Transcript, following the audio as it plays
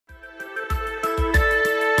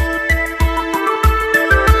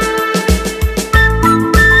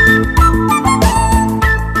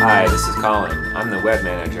Colin. I'm the web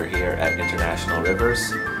manager here at International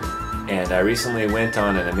Rivers, and I recently went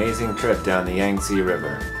on an amazing trip down the Yangtze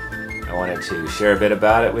River. I wanted to share a bit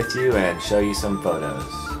about it with you and show you some photos.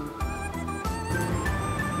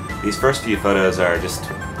 These first few photos are just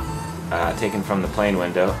taken from the plane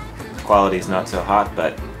window. The quality's not so hot,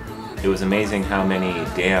 but it was amazing how many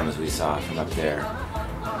dams we saw from up there.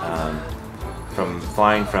 From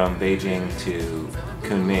flying from Beijing to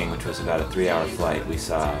Kunming, which was about a 3-hour flight, we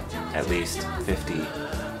saw at least 50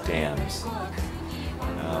 dams.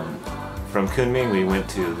 From Kunming we went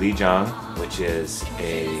to Lijiang, which is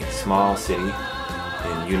a small city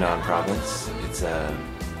in Yunnan province. It's a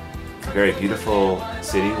very beautiful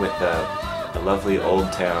city with a lovely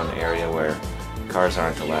old town area where cars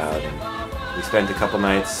aren't allowed. And we spent a couple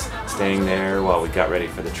nights staying there while we got ready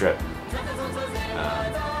for the trip.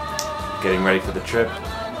 Getting ready for the trip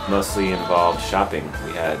mostly involved shopping.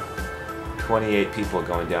 We had 28 people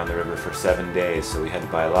going down the river for 7 days, so we had to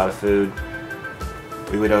buy a lot of food.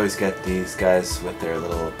 We would always get these guys with their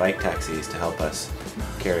little bike taxis to help us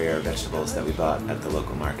carry our vegetables that we bought at the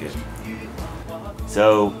local market.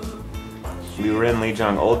 So we were in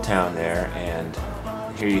Lijiang Old Town there, and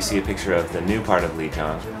here you see a picture of the new part of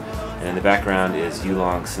Lijiang. And in the background is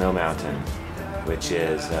Yulong Snow Mountain, which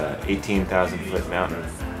is an 18,000-foot mountain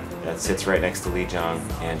that sits right next to Lijiang,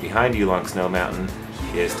 and behind Yulong Snow Mountain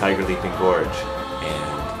is Tiger Leaping Gorge.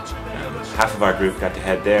 And half of our group got to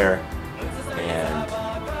head there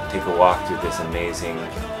and take a walk through this amazing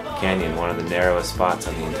canyon, one of the narrowest spots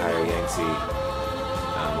on the entire Yangtze,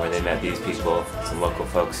 where they met these people, some local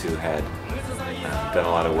folks who had done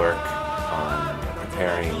a lot of work on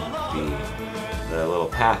preparing the little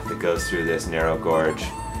path that goes through this narrow gorge.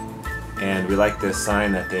 And we like this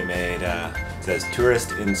sign that they made. It says,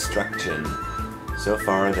 "Tourist Instruction. So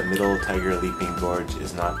far, the Middle Tiger Leaping Gorge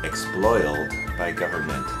is not exploiled by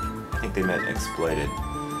government." I think they meant exploited.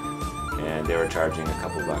 And they were charging a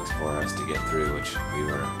couple bucks for us to get through, which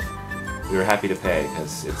we were happy to pay,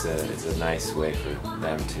 because it's a nice way for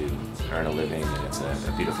them to earn a living, and it's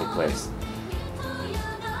a beautiful place.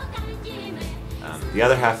 The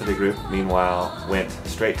other half of the group, meanwhile, went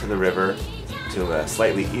straight to the river, to a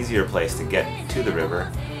slightly easier place to get to the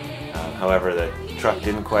river. However, the truck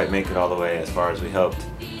didn't quite make it all the way as far as we hoped.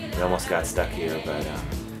 We almost got stuck here, but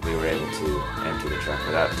we were able to empty the truck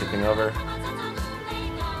without tipping over.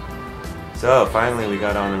 So finally we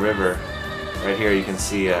got on the river. Right here you can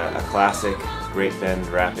see a classic Great Bend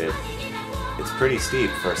Rapid. It's pretty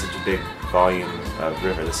steep for such a big volume of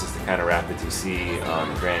river. This is the kind of rapids you see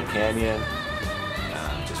on the Grand Canyon.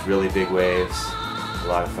 Just really big waves, a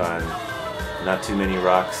lot of fun. Not too many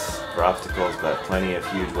rocks for obstacles, but plenty of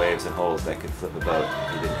huge waves and holes that could flip a boat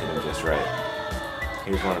if you didn't hit them just right.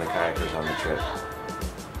 Here's one of the kayakers on the trip,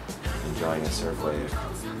 enjoying a surf wave.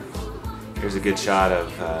 Here's a good shot of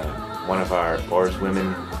one of our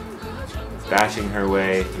oarswomen bashing her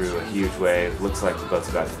way through a huge wave. Looks like the boat's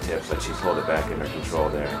about to tip, but she pulled it back under control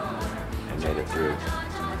there and made it through.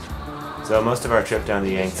 So most of our trip down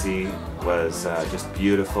the Yangtze was just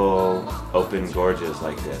beautiful open gorges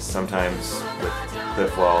like this, sometimes with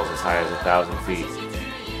cliff walls as high as 1,000 feet,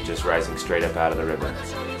 just rising straight up out of the river.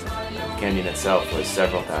 The canyon itself was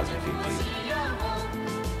several thousand feet deep.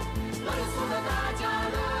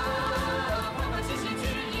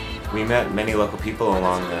 We met many local people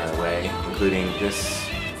along the way, including this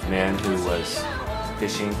man who was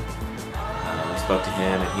fishing. We spoke to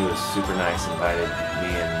him, and he was super nice, invited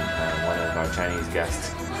me and one of our Chinese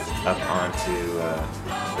guests up onto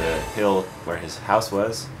the hill where his house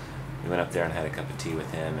was. We went up there and had a cup of tea with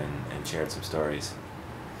him and shared some stories.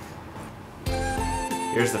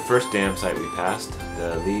 Here's the first dam site we passed,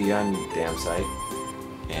 the Liyuan dam site,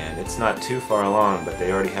 and it's not too far along, but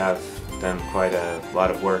they already have done quite a lot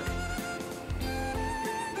of work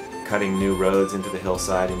cutting new roads into the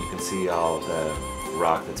hillside, and you can see all the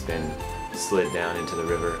rock that's been slid down into the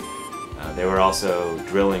river. They were also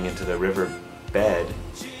drilling into the river bed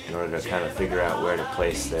in order to kind of figure out where to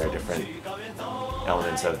place their different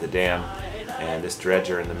elements of the dam. And this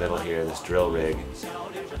dredger in the middle here, this drill rig,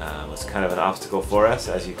 was kind of an obstacle for us,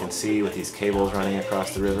 as you can see, with these cables running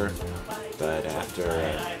across the river. But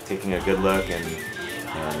after taking a good look and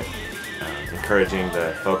encouraging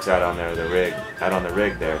the folks out on the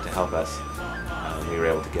rig there to help us, we were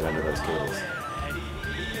able to get under those cables.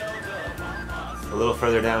 A little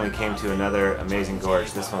further down we came to another amazing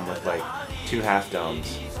gorge. This one looked like two half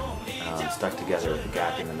domes stuck together with a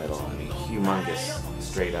gap in the middle. I mean, humongous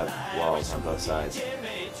straight up walls on both sides.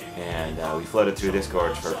 And we floated through this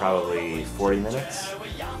gorge for probably 40 minutes,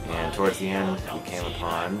 and towards the end we came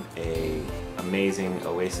upon an amazing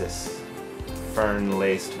oasis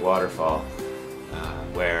fern-laced waterfall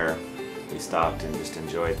where we stopped and just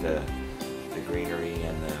enjoyed the greenery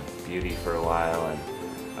and the beauty for a while. And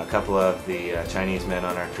a couple of the Chinese men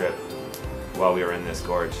on our trip, while we were in this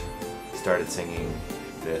gorge, started singing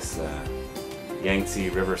this Yangtze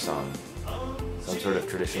River song, some sort of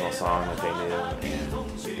traditional song that they knew,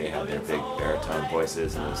 and they had their big baritone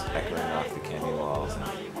voices and it was echoing off the canyon walls,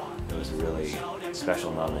 and it was a really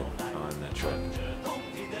special moment on the trip.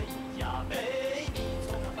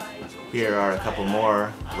 Here are a couple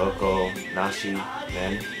more local Nashi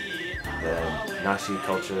men. The Nashi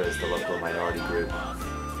culture is the local minority group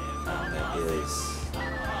that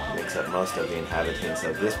makes up most of the inhabitants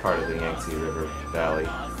of this part of the Yangtze River Valley.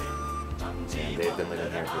 And they've been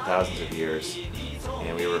living here for thousands of years.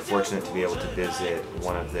 And we were fortunate to be able to visit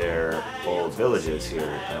one of their old villages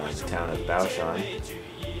here, the town of Baoshan,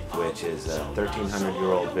 which is a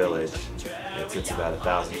 1,300-year-old village. It sits about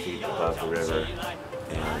 1,000 feet above the river.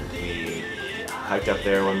 And we hiked up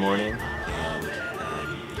there one morning and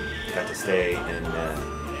got to stay in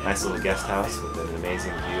a nice little guest house with an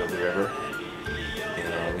amazing view of the river.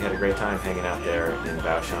 And we had a great time hanging out there in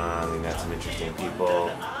Baoshan. We met some interesting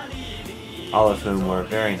people, all of whom were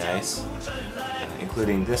very nice,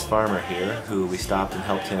 including this farmer here, who we stopped and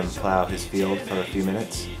helped him plow his field for a few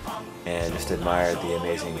minutes and just admired the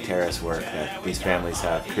amazing terrace work that these families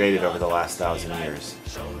have created over the last 1,000 years.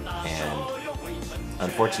 And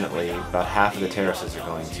unfortunately, about half of the terraces are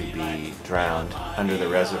going to be drowned under the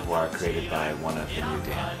reservoir created by one of the new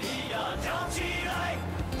dams.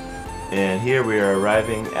 And here we are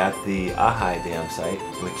arriving at the Ahai Dam site,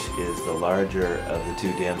 which is the larger of the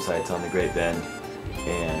two dam sites on the Great Bend,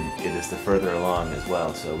 and it is the further along as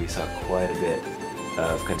well, so we saw quite a bit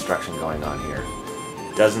of construction going on here.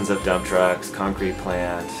 Dozens of dump trucks, concrete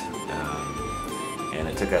plant, and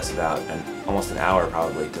it took us about almost an hour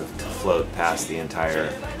probably to float past the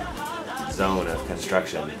entire zone of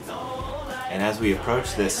construction. And as we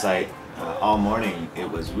approached this site all morning, it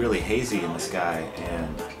was really hazy in the sky,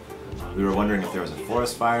 and we were wondering if there was a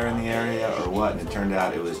forest fire in the area or what, and it turned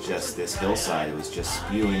out it was just this hillside. It was just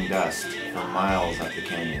spewing dust for miles up the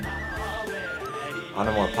canyon. On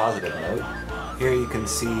a more positive note, here you can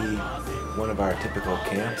see one of our typical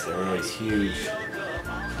camps. There are these huge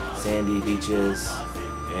sandy beaches,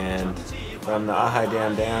 and from the Ahai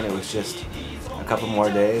Dam down it was just a couple more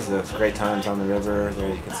days of great times on the river. There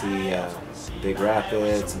you can see big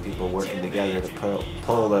rapids and people working together to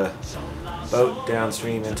pull the boat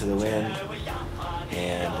downstream into the wind,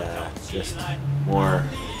 and just more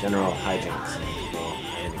general hijinks and people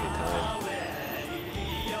having a good time.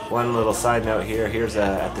 One little side note here,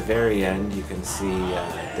 at the very end you can see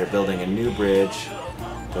they're building a new bridge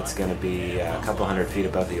that's going to be a couple hundred feet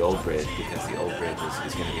above the old bridge, because the old bridge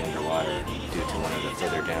is going to be underwater due to one of the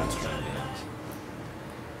further downstream dams.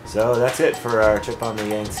 So that's it for our trip on the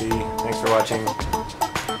Yangtze. Thanks for watching.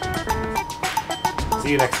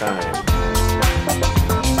 See you next time.